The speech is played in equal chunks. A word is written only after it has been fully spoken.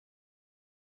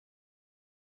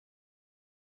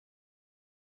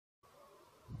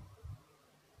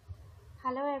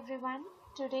Hello everyone.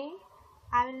 Today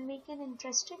I will make an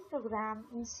interesting program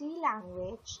in C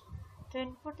language to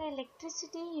input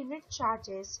electricity unit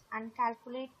charges and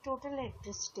calculate total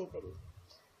electricity bill.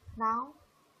 Now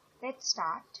let's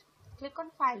start. Click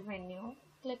on File menu,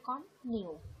 click on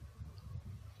New.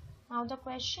 Now the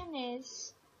question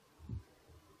is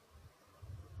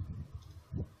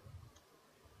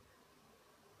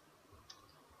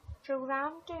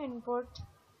program to input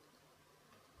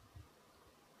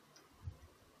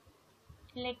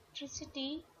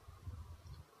electricity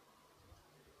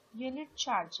unit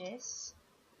charges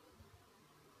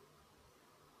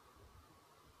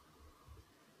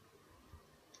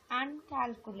and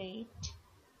calculate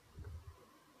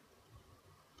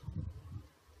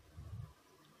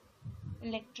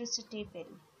electricity bill.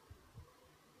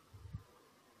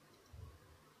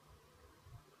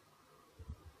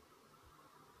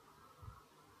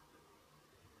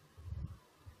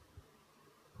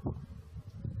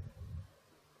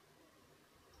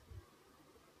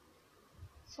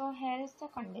 So here is the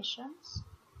conditions.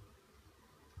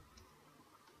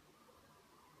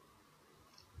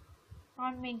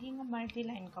 I'm making a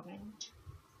multi-line comment.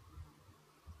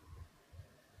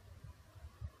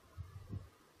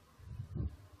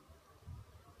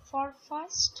 For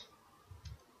first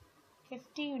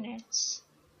 50 units,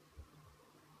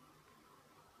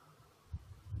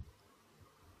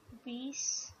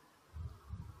 rupees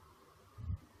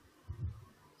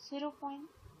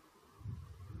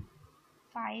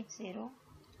 0.50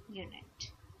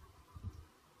 unit.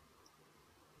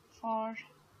 For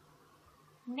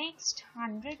next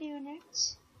 100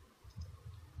 units,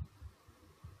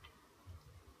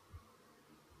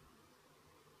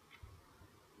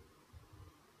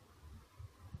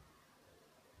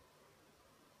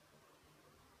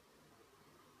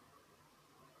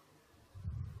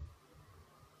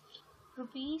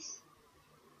 rupees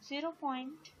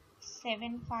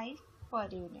 0.75 per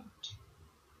unit.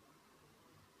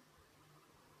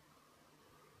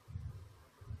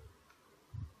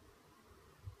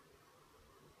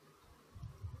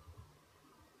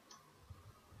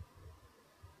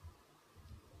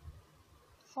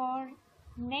 For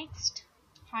next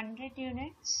 100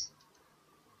 units,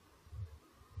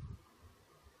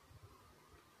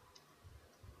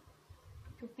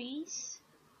 rupees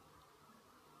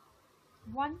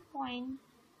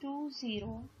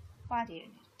 1.20 per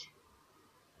unit.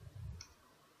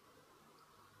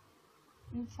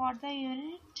 And for the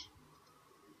unit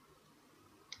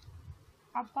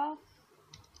above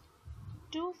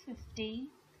 250,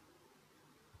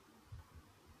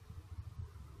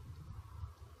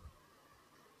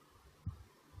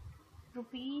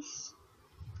 rupees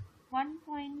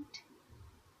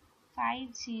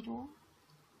 1.50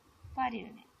 per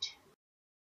unit.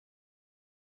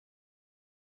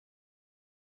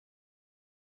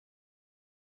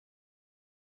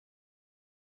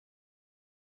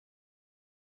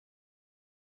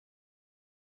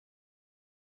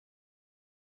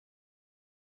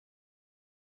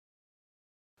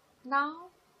 Now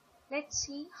let's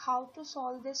see how to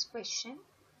solve this question.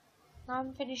 Now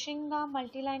I'm finishing the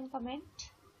multi-line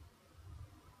comment.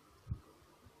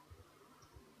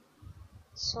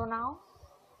 So now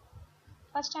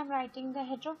first I'm writing the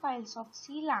header files of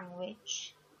C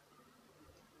language.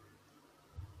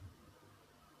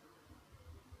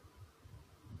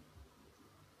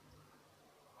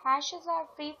 Hash is our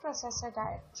preprocessor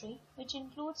directory which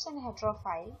includes an header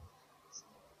file,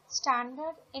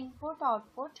 standard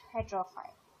input-output header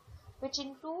file, which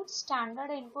includes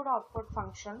standard input-output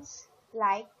functions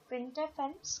like printf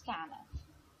and scanf.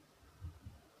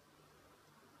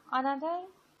 Another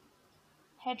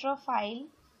header file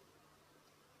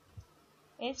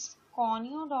is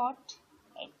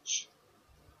conio.h,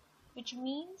 which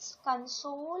means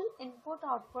console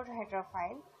input-output header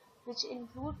file, which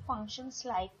include functions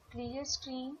like clear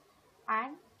screen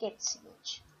and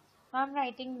getch. Now I'm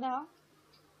writing the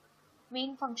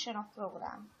main function of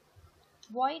program.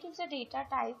 Void is a data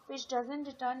type which doesn't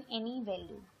return any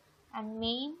value, and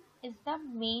main is the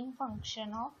main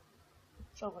function of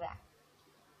program.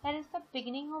 That is the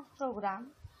beginning of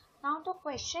program. Now the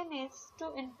question is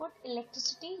to input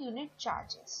electricity unit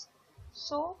charges.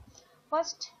 So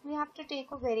first we have to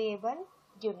take a variable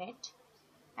unit,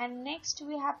 and next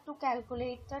we have to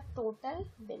calculate the total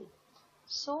bill.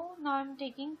 So now I am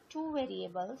taking two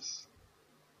variables.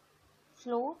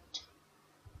 Float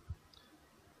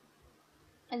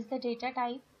is the data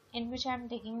type in which I am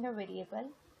taking the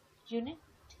variable unit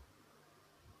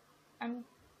and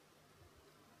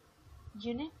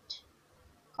unit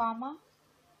comma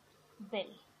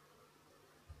bill.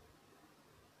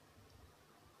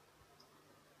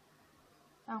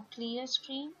 Now clear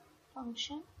screen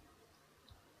function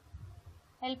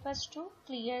help us to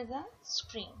clear the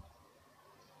screen.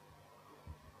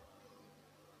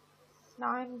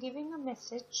 Now I am giving a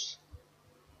message.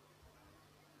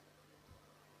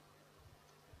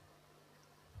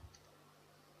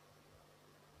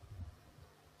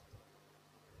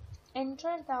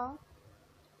 Enter the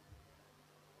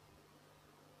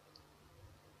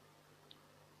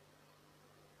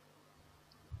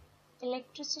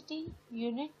electricity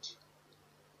unit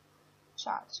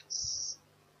charges.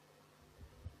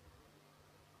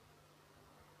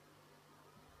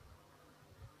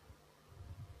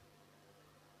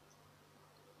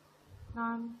 Now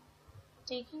I am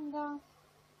taking the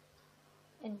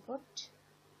input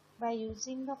by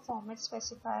using the format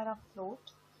specifier of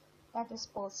float, that is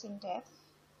 %f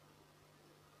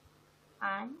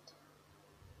and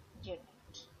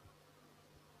unit.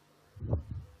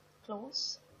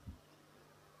 Close.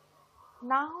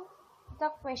 Now the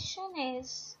question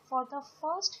is, for the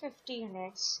first 50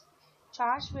 units,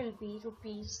 charge will be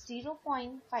rupees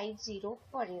 0.50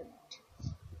 per unit.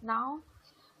 Now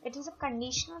it is a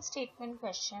conditional statement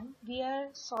question. We are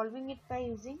solving it by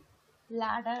using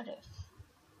ladder if.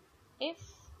 If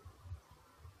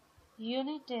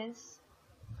unit is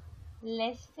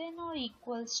less than or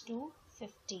equals to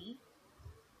 50,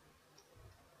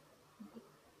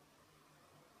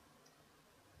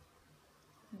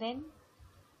 then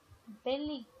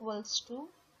bill equals to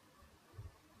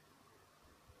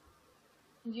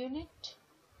unit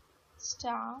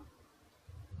star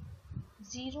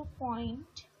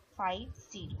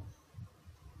 0.50.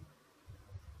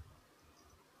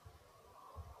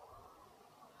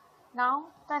 Now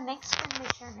the next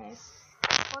condition is,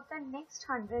 for the next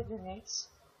 100 units,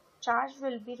 charge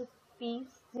will be rupees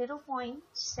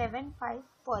 0.75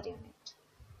 per unit.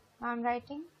 Now I am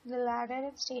writing the ladder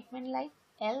if statement like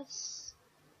else.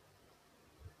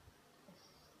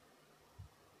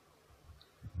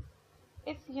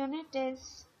 If unit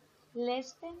is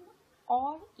less than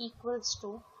or equals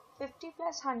to 50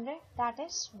 plus 100, that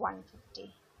is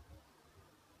 150.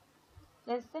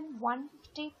 Less than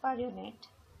 150 per unit,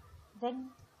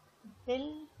 then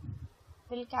bill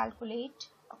will calculate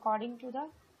according to the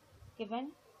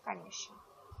given condition.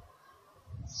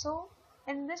 So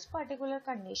in this particular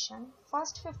condition,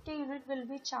 first 50 unit will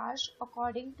be charged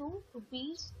according to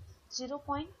rupees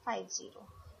 0.50.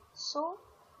 So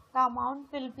the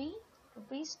amount will be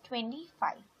rupees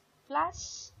 25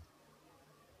 plus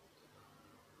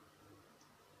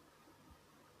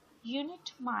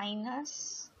unit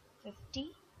minus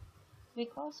 50,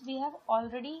 because we have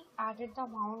already added the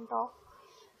amount of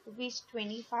rupees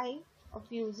 25 of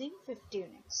using 50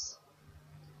 units.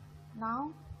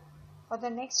 Now for the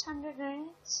next 100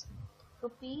 units,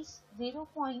 rupees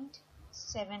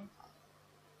 0.75.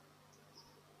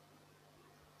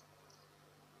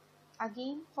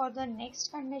 Again for the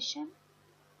next condition,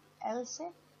 else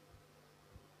if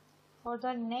for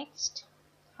the next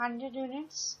 100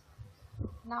 units,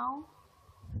 now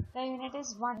the unit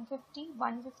is 150,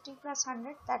 150 plus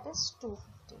 100, that is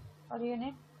 250. For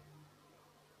unit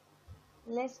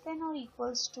less than or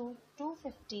equals to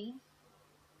 250,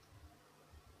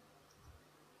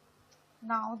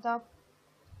 now the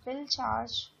bill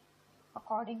charge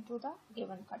according to the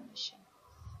given condition.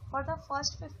 For the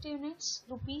first 50 units,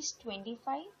 rupees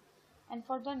 25, and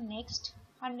for the next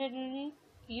 100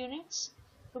 units,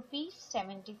 rupees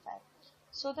 75.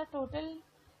 So the total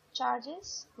charge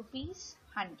is rupees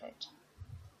 100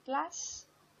 plus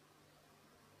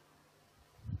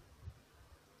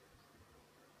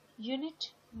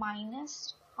unit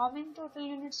minus how many total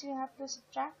units you have to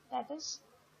subtract, that is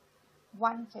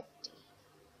 150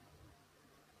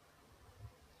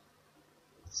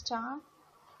 star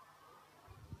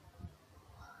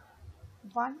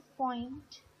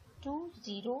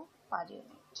 1.20 per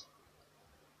unit.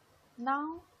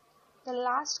 Now the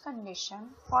last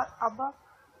condition, for above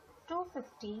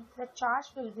 250, the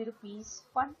charge will be rupees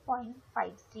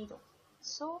 1.50.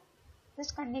 So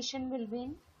this condition will be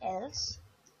in else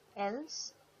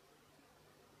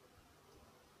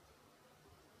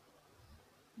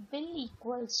bill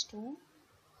equals to,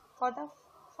 for the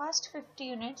first 50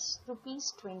 units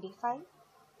rupees 25,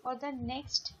 for the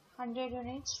next 100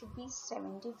 units rupees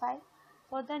 75,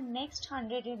 for the next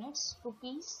 100 units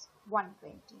rupees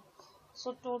 120.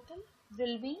 So total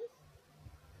will be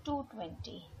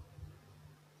 220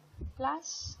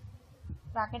 plus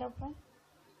bracket open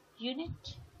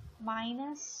unit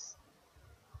minus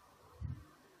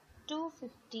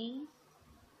 250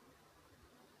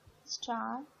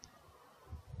 star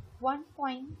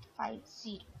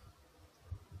 1.50.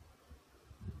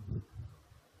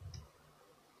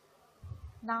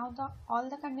 Now all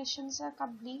the conditions are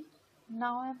complete.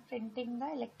 Now I am printing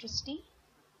the electricity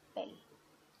bill.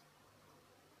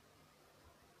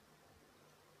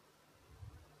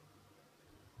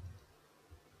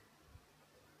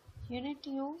 Unit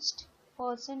used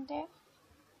 %F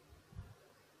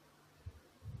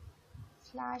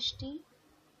 /T.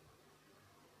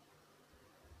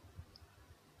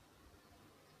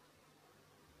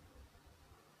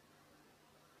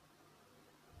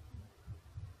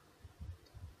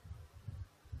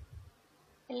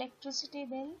 Electricity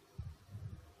bill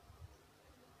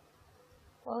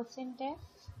 %F.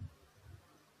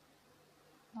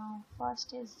 Now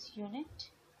first is unit,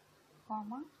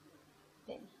 comma,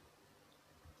 bill.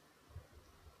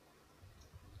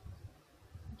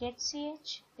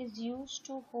 GetCH is used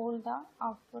to hold the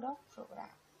output of program.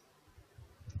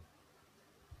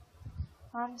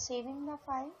 I am saving the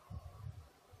file.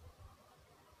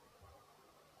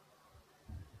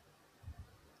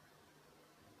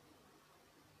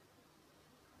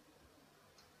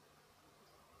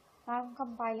 I am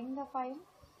compiling the file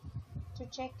to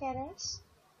check errors.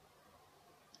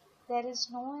 There is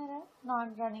no error,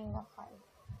 not running the file.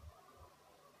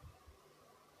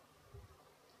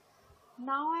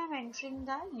 Now I am entering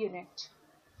the unit.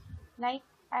 Like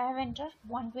I have entered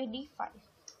 125.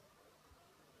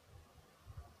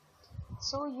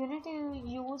 So unit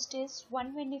used is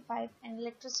 125 and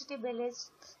electricity bill is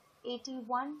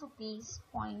 81 rupees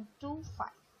 0.25.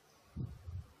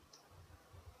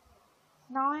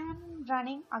 Now I am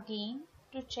running again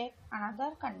to check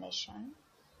another condition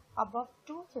above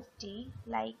 250,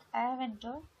 like I have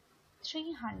entered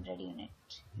 300 unit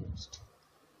used.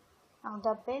 Now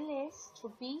the bill is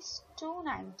rupees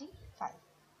 295.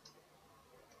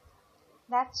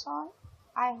 That's all.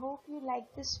 I hope you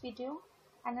like this video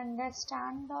and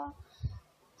understand the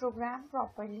program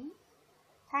properly.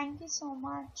 Thank you so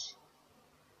much.